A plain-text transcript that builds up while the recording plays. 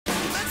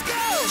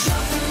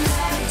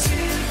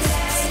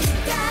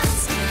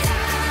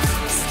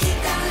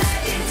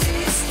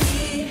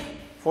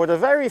For the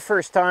very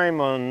first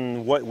time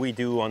on what we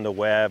do on the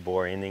web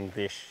or in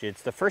English,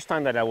 it's the first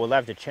time that I will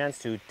have the chance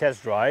to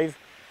test drive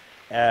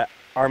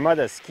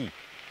Armada ski.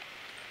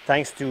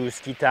 Thanks to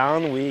Ski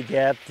Town, we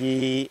get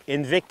the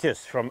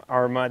Invictus from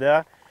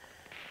Armada,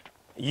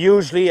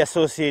 usually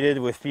associated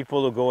with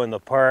people who go in the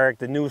park,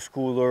 the new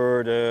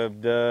schooler,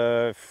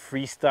 the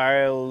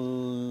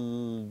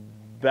freestyle,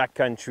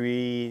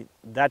 backcountry,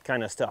 that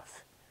kind of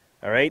stuff,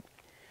 all right?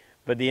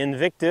 But the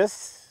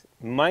Invictus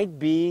might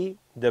be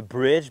the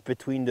bridge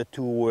between the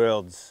two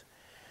worlds.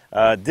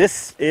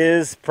 This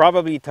is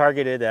probably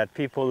targeted at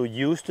people who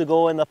used to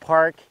go in the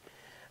park,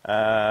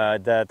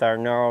 that are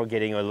now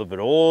getting a little bit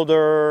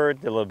older, a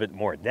little bit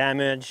more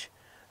damage,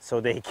 so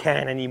they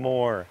can't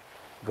anymore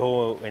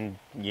go and,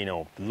 you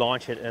know,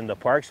 launch it in the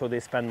park, so they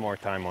spend more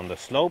time on the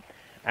slope.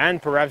 And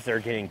perhaps they're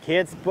getting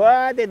kids,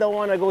 but they don't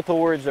want to go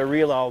towards a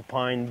real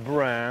alpine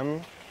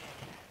brand.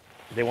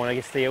 They want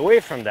to stay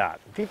away from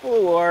that. People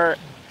who are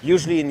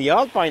usually in the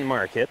alpine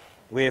market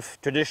with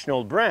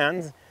traditional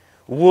brands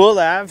will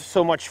have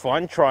so much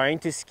fun trying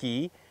to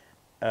ski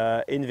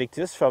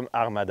Invictus from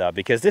Armada,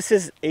 because this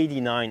is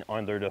 89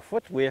 under the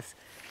foot with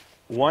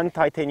one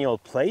titanium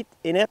plate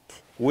in it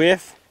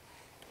with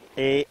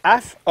a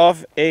half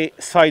of a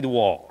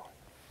sidewall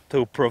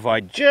to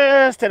provide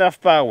just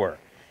enough power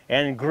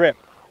and grip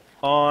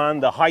on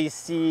the high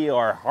sea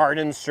or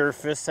hardened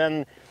surface.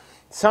 And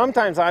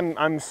sometimes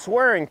I'm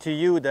swearing to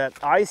you that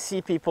I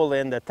see people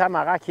in the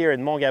Tamarack here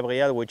in Mont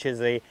Gabriel, which is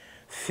a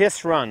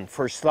fist run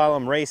for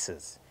slalom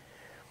races.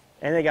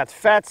 And they got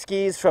fat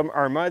skis from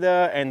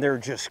Armada and they're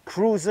just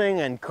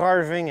cruising and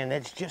carving, and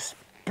it's just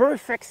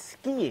perfect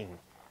skiing.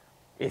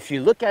 If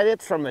you look at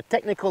it from a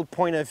technical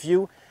point of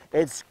view,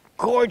 it's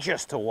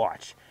gorgeous to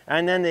watch.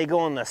 And then they go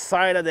on the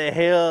side of the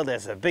hill,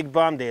 there's a big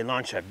bump, they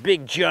launch a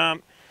big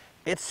jump.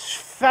 It's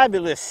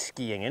fabulous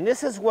skiing, and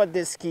this is what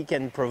this ski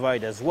can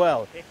provide as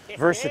well.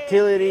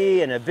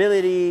 Versatility and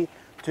ability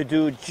to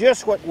do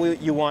just what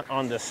you want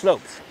on the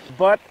slopes.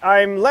 But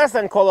I'm less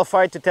than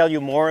qualified to tell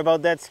you more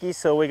about that ski,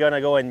 so we're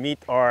gonna go and meet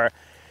our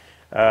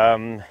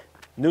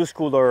new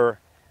schooler,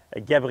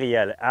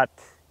 Gabriel, at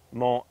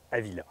Mont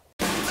Avila.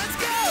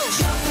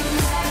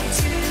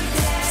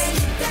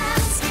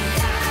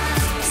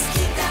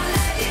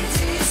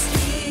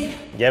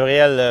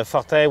 Gabriel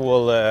Fortin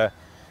will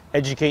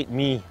educate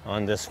me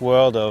on this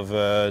world of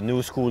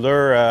new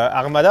schooler.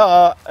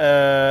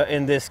 Armada,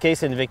 in this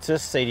case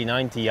Invictus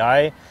 89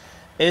 Ti,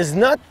 is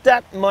not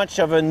that much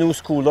of a new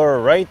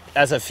schooler, right,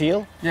 as a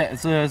feel? Yeah,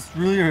 it's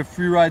really a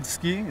free ride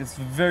ski. It's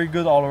very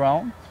good all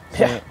around.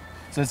 Yeah.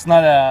 So it's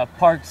not a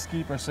park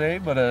ski per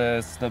se, but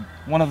it's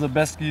one of the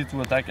best skis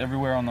to attack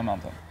everywhere on the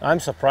mountain. I'm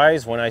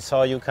surprised when I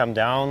saw you come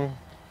down,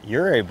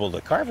 you're able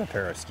to carve a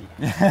pair of ski.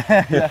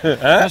 Yeah.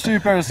 Especially a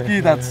pair of ski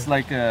that's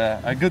like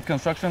a good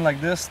construction like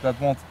this, that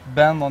won't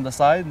bend on the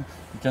side.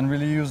 You can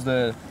really use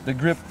the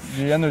grip,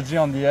 the energy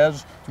on the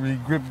edge to really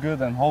grip good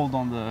and hold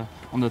on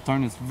the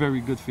turn. It's very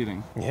good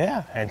feeling.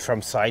 Yeah, and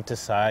from side to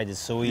side, it's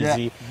so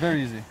easy. Yeah,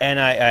 very easy. And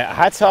I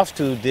hats off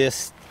to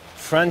this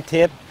front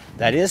tip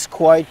that is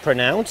quite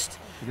pronounced,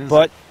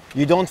 but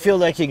you don't feel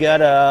like you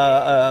got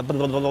a It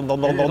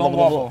don't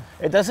wobble.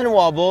 It doesn't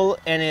wobble,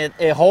 and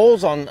it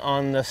holds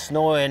on the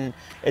snow, and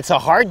it's a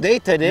hard day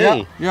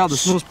today. Yeah, the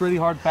snow's pretty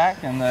hard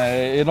packed, and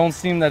it don't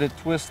seem that it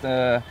twists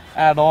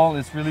at all.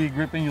 It's really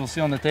gripping. You'll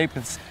see on the tape,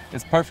 it's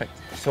perfect.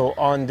 So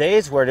on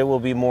days where there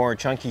will be more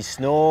chunky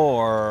snow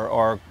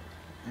or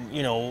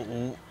you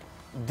know,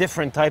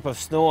 different type of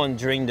snow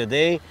during the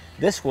day,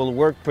 this will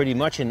work pretty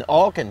much in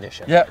all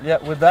conditions. Yeah,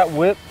 with that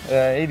width,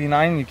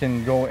 89, you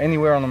can go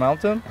anywhere on the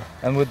mountain,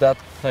 and with that,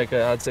 like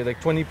I'd say,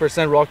 like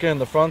 20% rocker in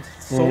the front,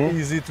 it's so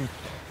easy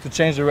to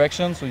change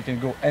direction, so you can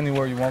go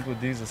anywhere you want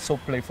with these. It's so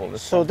playful.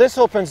 It's fun. This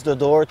opens the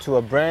door to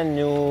a brand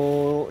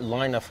new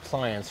line of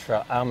clients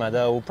for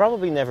Armada who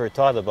probably never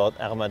thought about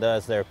Armada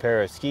as their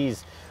pair of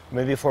skis,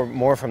 maybe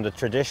more from the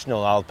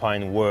traditional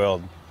alpine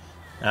world.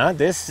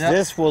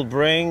 This will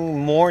bring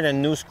more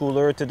than new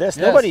schooler to this.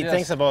 Nobody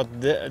thinks about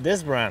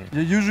this brand.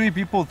 Usually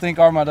people think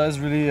Armada is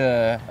really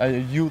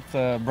a youth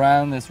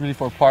brand. It's really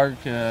for park,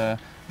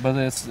 but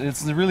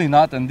it's really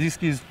not. And these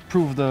skis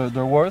prove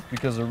their worth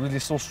because they're really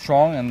so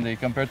strong and they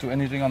compare to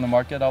anything on the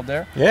market out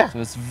there. Yeah. So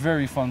it's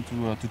very fun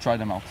to try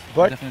them out.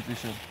 But definitely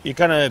should. You're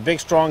kind of a big,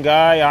 strong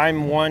guy.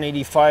 I'm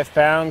 185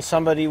 pounds.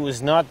 Somebody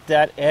who's not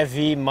that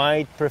heavy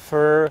might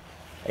prefer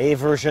a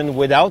version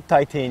without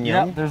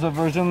titanium. Yeah, there's a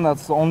version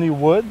that's only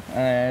wood.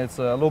 It's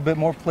a little bit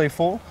more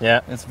playful.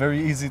 Yeah. It's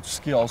very easy to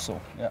ski also.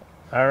 Yeah.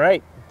 All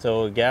right.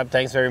 So Gab,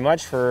 thanks very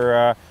much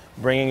for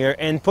bringing your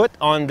input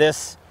on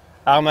this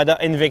Armada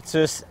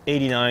Invictus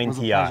 89 Ti. It was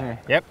a pleasure.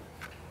 Yep.